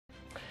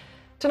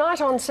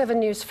Tonight on 7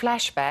 News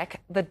Flashback,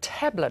 the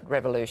tablet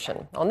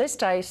revolution. On this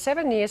day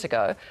 7 years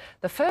ago,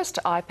 the first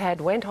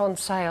iPad went on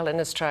sale in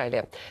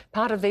Australia,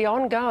 part of the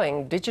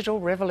ongoing digital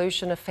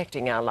revolution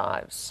affecting our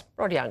lives.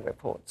 Rod Young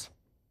reports.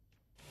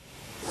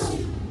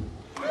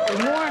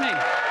 Good morning.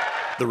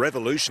 The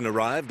revolution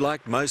arrived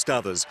like most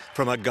others,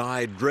 from a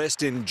guy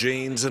dressed in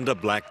jeans and a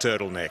black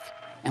turtleneck.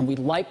 And we'd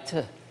like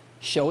to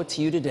show it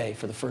to you today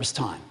for the first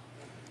time.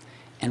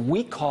 And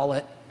we call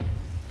it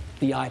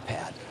the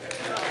iPad.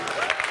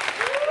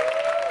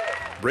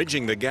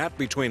 Bridging the gap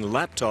between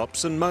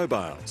laptops and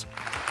mobiles.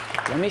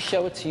 Let me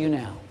show it to you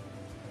now.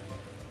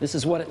 This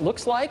is what it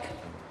looks like.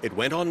 It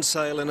went on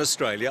sale in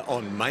Australia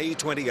on May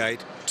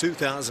 28,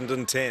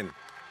 2010.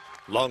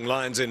 Long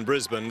lines in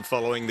Brisbane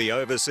following the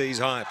overseas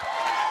hype.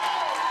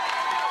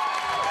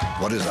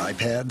 What is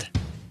iPad?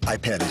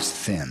 iPad is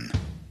thin.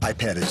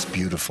 iPad is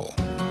beautiful.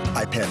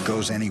 iPad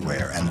goes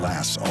anywhere and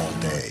lasts all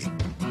day.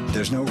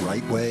 There's no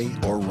right way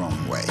or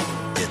wrong way.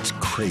 It's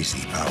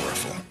crazy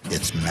powerful.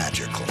 It's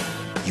magical.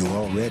 You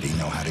already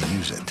know how to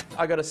use it.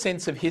 I got a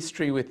sense of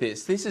history with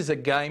this. This is a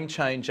game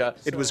changer.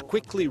 It was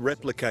quickly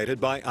replicated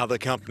by other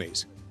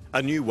companies.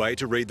 A new way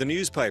to read the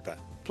newspaper,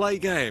 play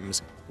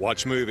games,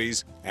 watch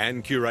movies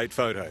and curate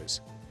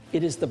photos.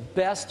 It is the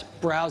best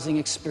browsing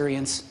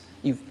experience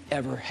you've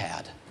ever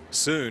had.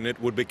 Soon it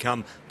would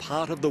become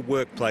part of the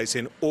workplace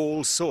in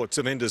all sorts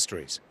of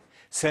industries.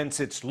 Since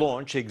its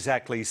launch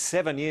exactly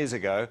 7 years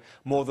ago,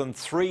 more than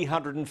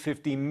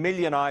 350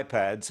 million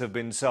iPads have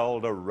been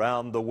sold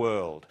around the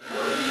world.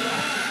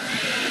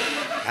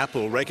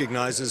 Apple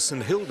recognises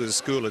St Hilda's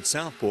School at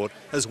Southport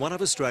as one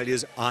of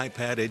Australia's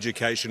iPad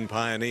education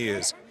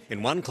pioneers.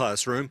 In one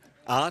classroom,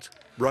 art,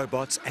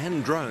 robots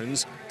and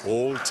drones,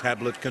 all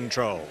tablet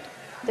controlled.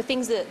 The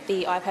things that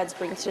the iPads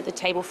bring to the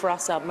table for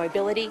us are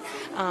mobility.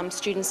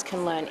 Students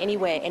can learn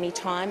anywhere,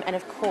 anytime, and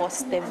of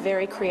course they're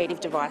very creative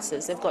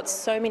devices. They've got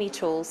so many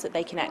tools that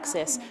they can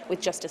access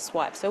with just a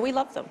swipe, so we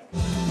love them.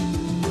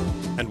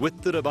 And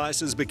with the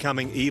devices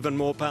becoming even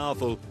more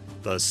powerful,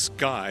 the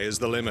sky is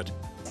the limit.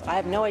 I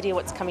have no idea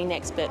what's coming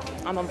next, but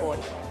I'm on board.